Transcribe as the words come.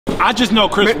I just know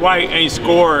Chris White ain't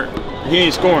scored. He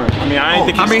ain't scoring. I mean, I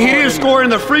ain't think he didn't score in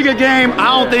the Friga game. I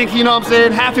don't think, you know what I'm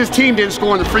saying, half his team didn't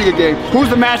score in the Friga game. Who's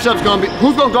the matchup's gonna be?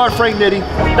 Who's gonna guard Frank Nitti?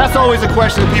 That's always a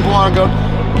question that people want to go.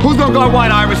 Who's gonna guard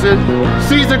White Iverson?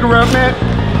 Caesar Guerrero, man.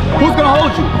 Who's gonna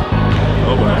hold you?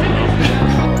 Nobody.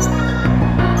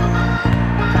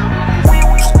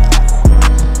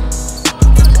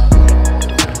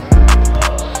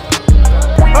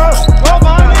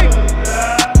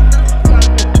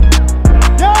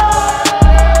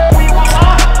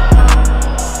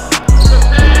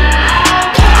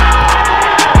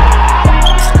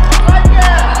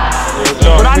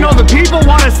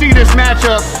 See this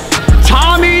matchup,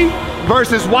 Tommy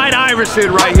versus White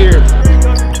Iverson right here.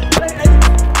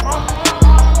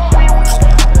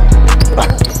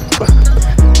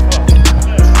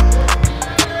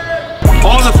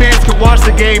 All the fans can watch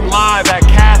the game live at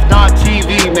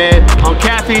Cath.tv, man. On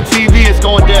Caffeine TV, it's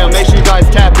going down. Make sure you guys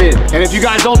tap in. And if you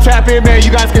guys don't tap in, man,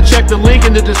 you guys can check the link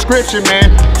in the description,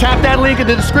 man. Tap that link in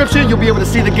the description, you'll be able to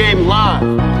see the game live.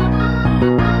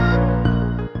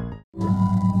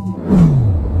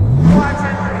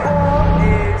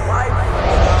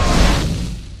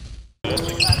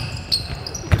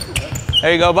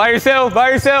 There you go, by yourself,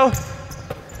 by yourself.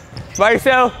 By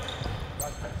yourself.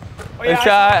 Good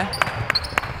shot.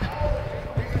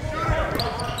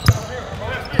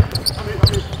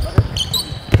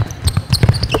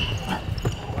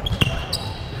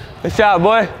 Good shot,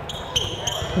 boy.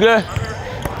 Good.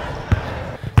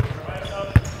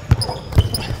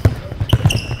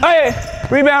 Hey,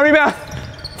 rebound, rebound.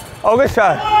 Oh, good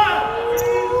shot.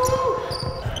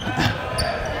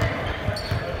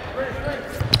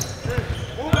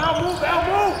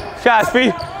 Shot,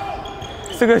 speed.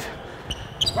 It's a good.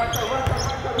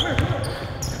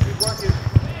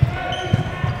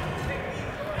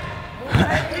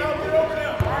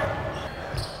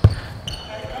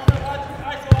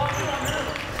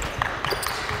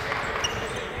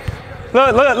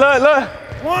 Look, look, look, look.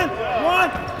 One.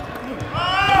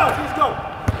 Let's go.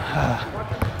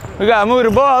 We gotta move the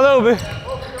ball a little bit.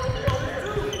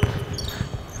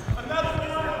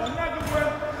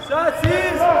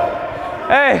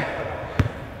 Hey,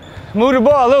 move the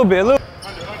ball a little bit.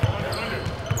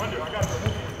 Under. I got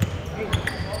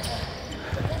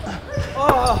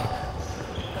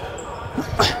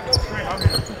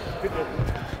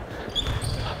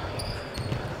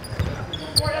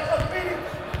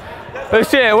Good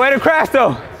shit, way to crash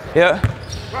though. Yeah.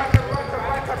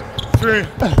 Three.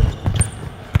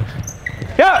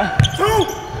 Yeah. Two.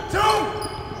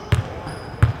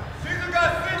 Caesar got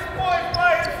 6 points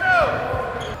by himself.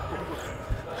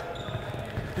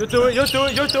 You'll do it, yeah.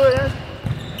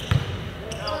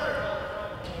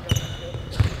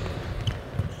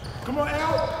 Come on,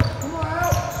 Al.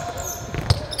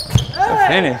 Hey.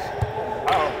 Finish.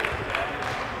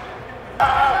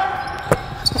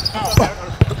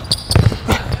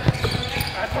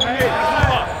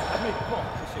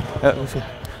 Yeah, let's see.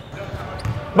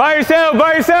 By yourself,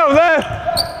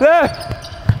 left.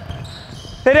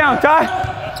 Stay down, Ty.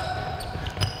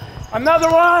 Another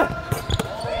one.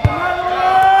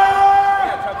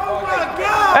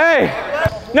 Hey,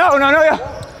 no, yeah.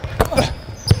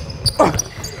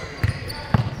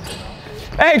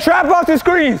 Hey, trap off the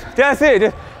screens. That's it.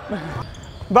 Just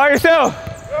by yourself.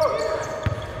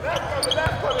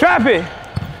 Trap it.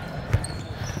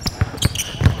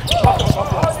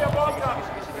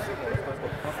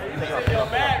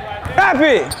 Trap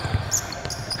it.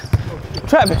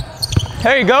 Trap it.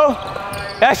 There you go.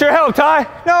 That's your help, Ty.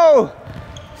 No.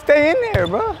 Stay in there,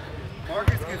 bro.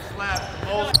 Marcus gets slapped the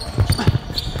most.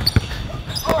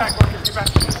 Get back.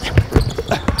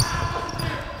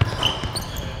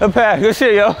 Good pass. Good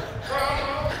shit, yo.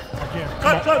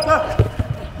 Cut.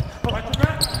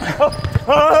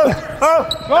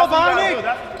 Go, Bonnie.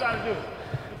 That's what you gotta do.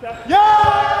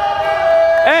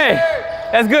 Yeah! Hey,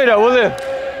 that's good though. We'll live.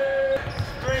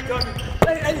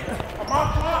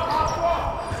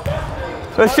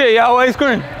 Good shit, y'all. Way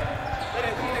screen.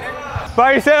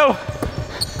 By yourself.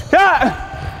 Shot.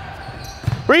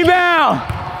 Rebound.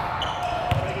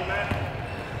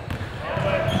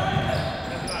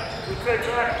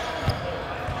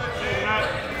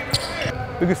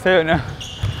 We can stay right now.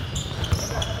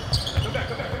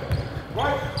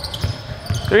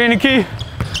 3 in the key.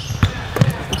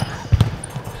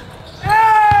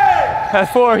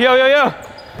 That's 4. Yo.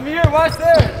 Come here, watch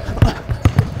there.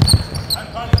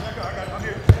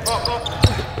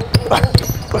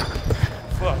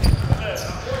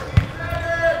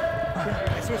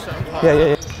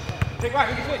 Yeah. Take right,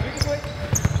 we can switch.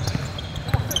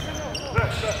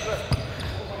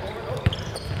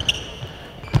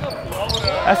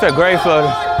 That's That's a great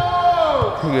floater.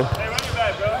 Good.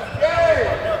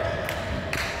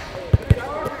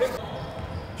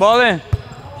 Ball in.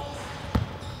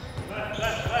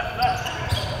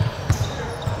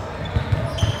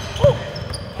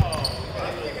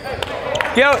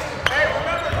 Yo.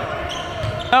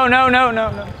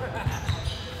 No.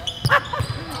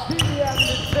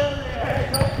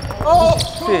 Oh,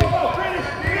 shit.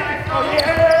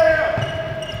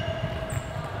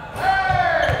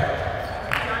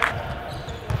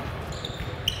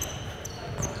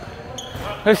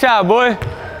 Good shot, boy.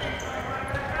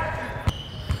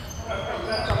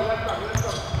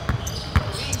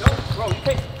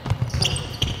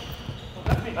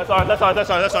 That's all right.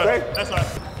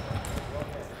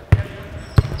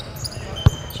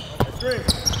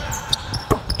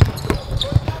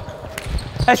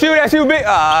 That's you, big.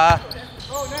 Ah.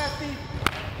 Oh, nasty.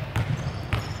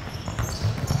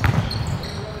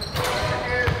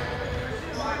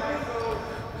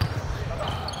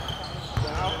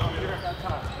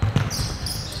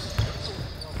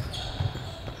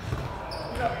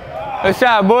 Good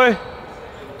shot, boy.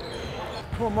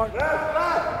 Come on, Mark.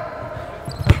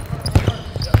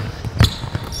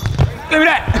 Give me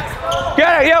that.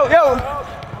 Get it, yo.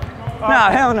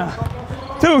 Nah, hell no.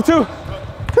 Two.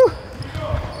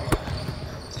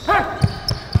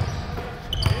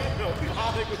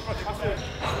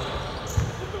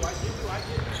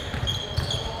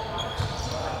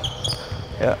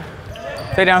 Yeah.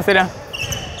 Stay down.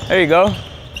 There you go.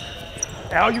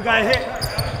 Now you got hit.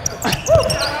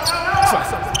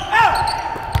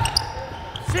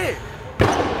 Shit.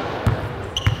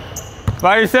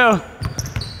 By yourself.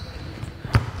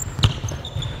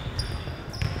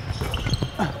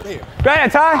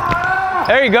 Grab that, Ty.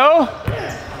 There you go.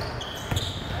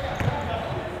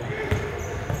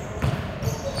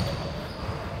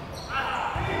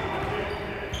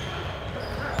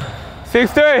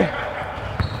 Six, 3.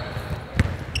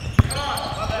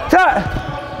 Ty.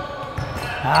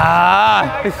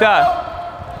 Ah, good shot.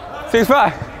 6,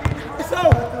 5. It's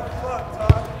over.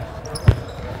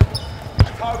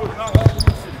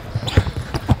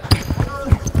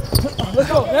 Let's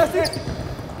go. That's it.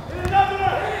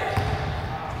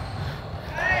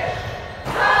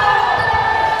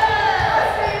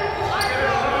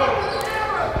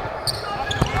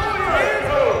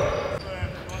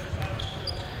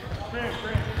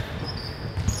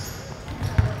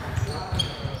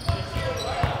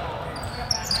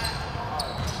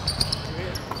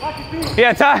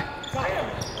 Yeah, Ty.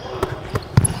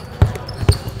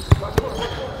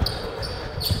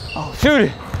 Oh, shoot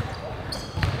it.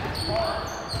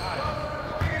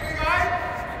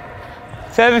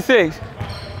 7-6.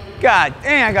 God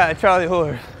dang, I got a Charlie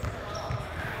horse.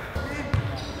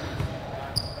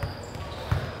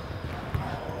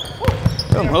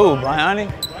 Good move, Biani.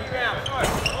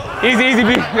 Easy, B.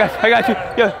 I got you.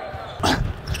 Yeah.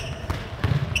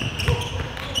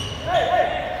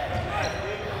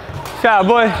 Shot,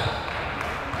 boy.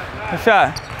 Good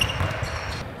shot.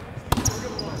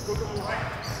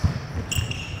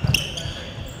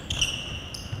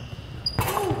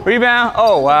 Rebound.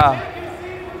 Oh, wow.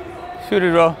 Shoot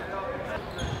it, bro.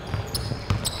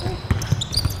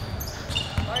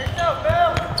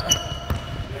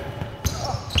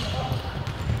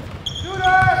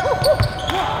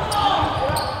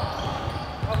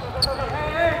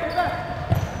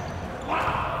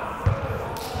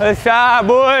 Good shot,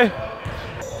 boy.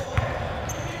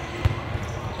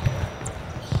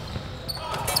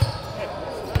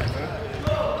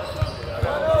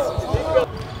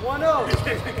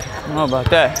 I don't know about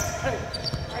that.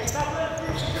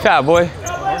 Shot, boy.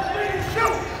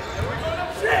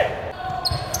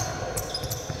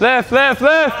 Left.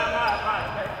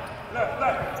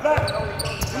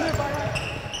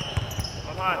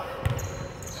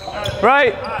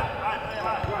 Right.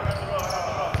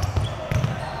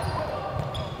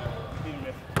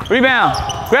 Rebound.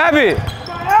 Grab it.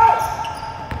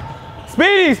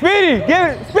 Speedy. Get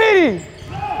it. Speedy.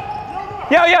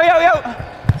 Yo.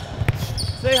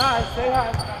 Stay high.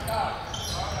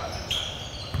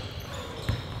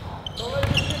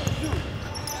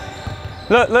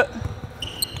 Look.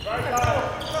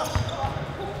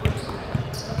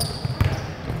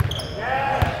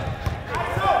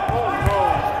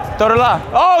 Throw the lock.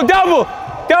 Oh,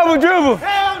 double dribble.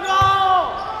 Hell no!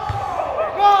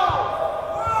 Go!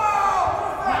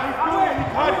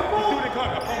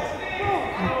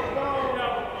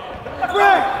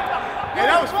 Hey,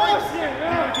 that was bullshit,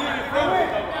 man.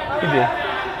 He did.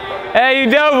 Hey, you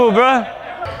double, bro.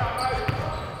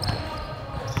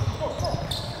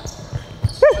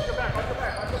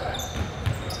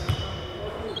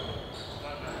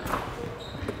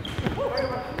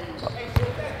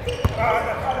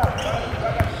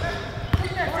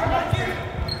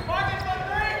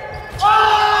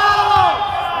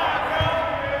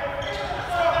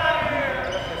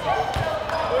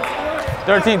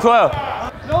 13-12.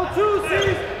 No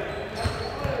twosies.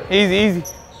 Easy, easy.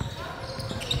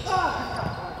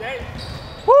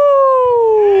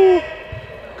 Woo!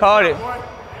 Caught it.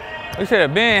 We should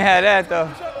have been had that though.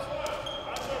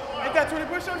 Ain't that 20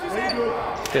 push-ups you said?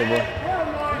 Shit, boy.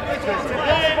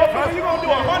 You gonna do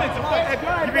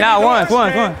 100 to Nah, once.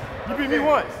 You beat me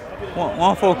once.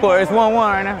 One full court. It's 1-1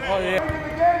 right now. Oh yeah.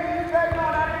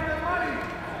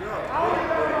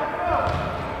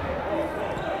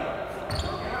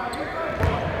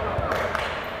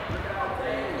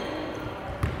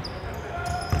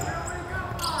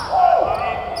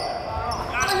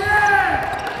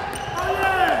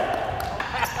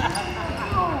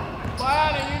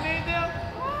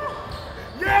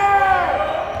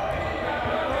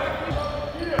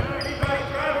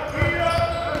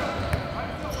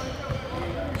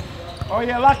 Oh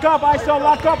yeah, lock up, ISO,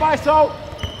 lock up, ISO.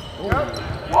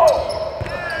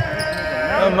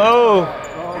 Good move.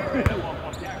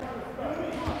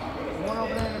 One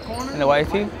over there in the corner. In the white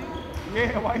tee.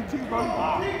 Yeah, white tee, bro.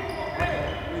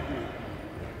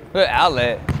 Good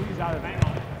outlet. He's out of it.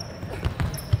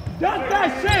 Dunk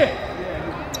that shit.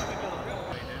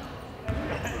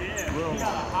 He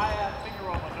got a high-ass finger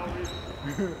roll for no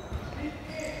reason.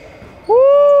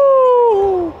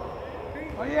 Woo!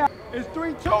 Oh yeah, it's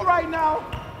 3-2 right now.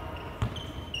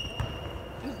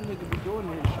 This nigga be doing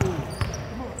this shit.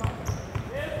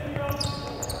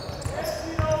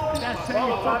 That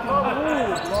same fucking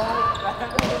move, bro.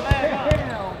 Damn,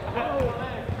 bro.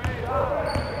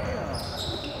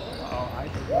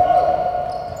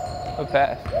 Good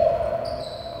pass.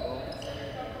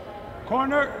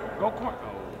 Corner, go corner.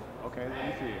 Oh, okay, let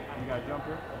me see it. You got a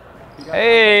jumper?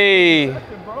 Hey!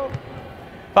 Bro.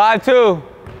 5-2.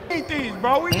 Eat these,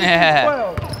 bro. We need Yeah.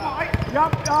 12.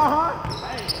 Yup, uh-huh.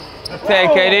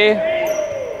 Take KD.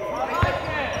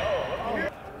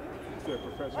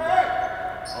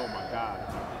 Oh my God.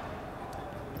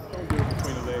 Don't do it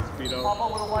between the legs, Speedo. Pop up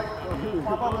with a white.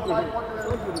 Pop up with a white.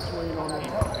 Don't do the swing on that.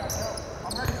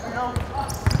 I'm ready, Speedo.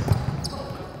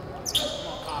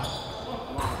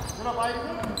 What up, Ike?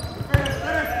 Finish.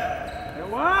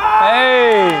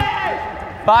 Hey!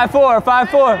 5-4, 5-4.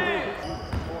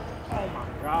 Oh my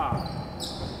God.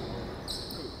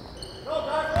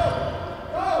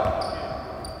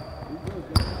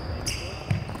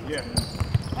 Yeah.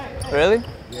 Really?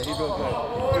 Yeah, he does good.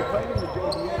 He played in the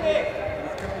JVA.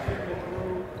 He's coming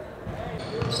through.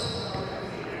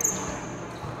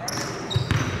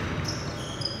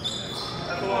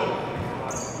 That's the one.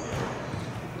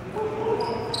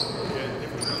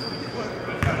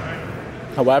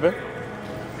 What happened?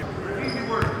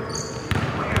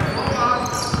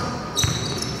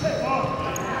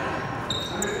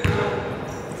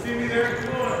 See me there?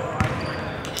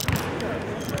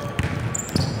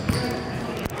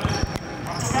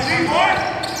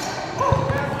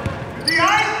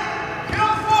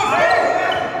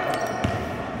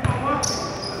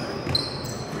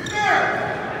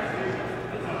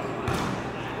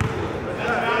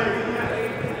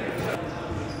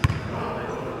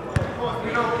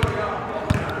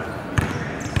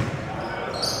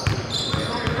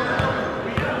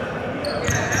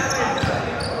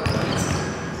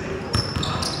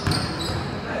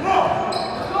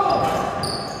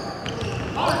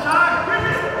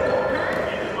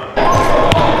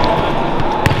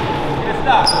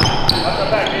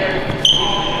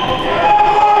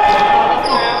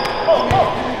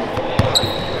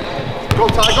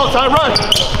 Go, Ty, run!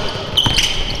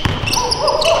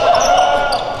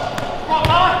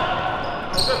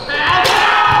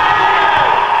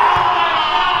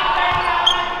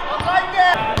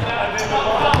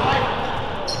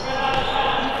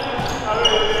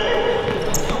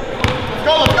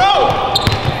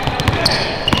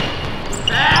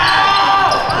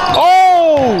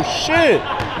 Oh, shit.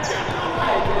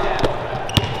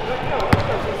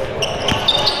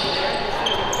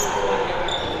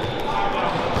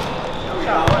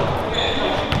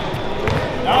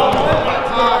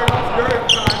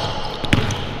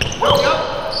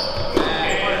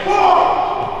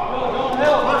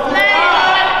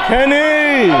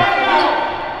 Kenny!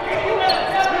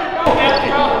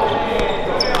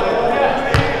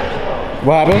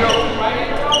 What happened?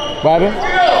 What happened?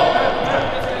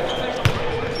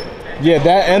 Yeah,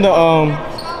 that and the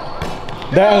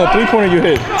 3-pointer you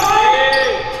hit.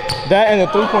 That and the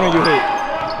 3-pointer you hit.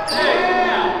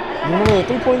 You remember the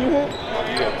 3-pointer you hit?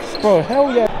 Bro,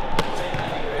 hell yeah.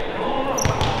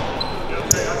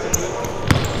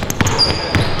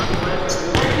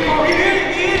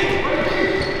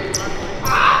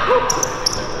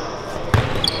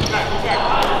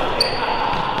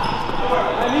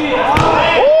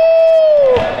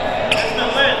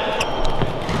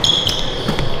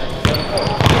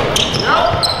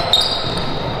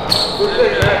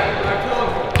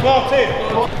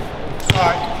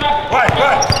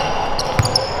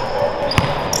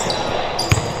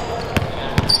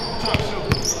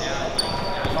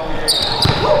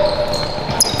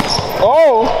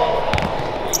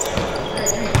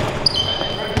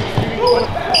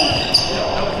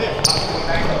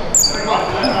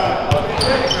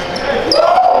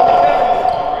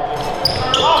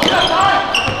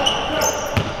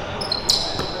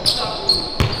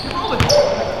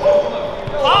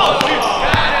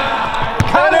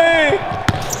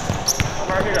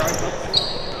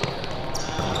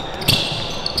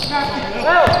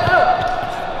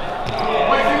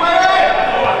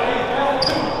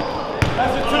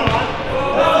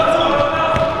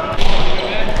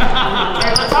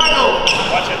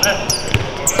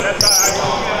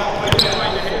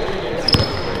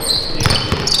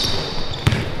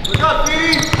 up, D.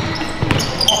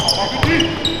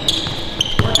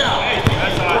 Work out. Hey,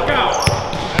 that's out. Work out.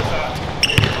 That's out.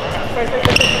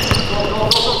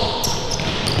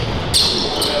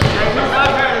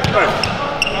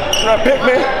 Should I pick,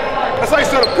 man? That's how you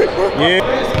set a pick, bro. Yeah.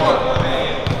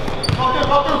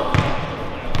 Go through.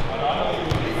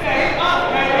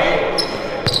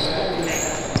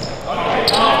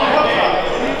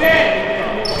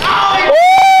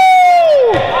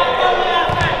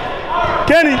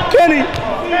 Kenny.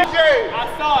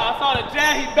 I saw the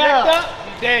jab, he backed up,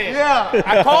 he dead. Yeah.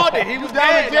 I called it, he was down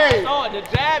dead. to Jay. I saw it, the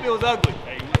jab, it was ugly.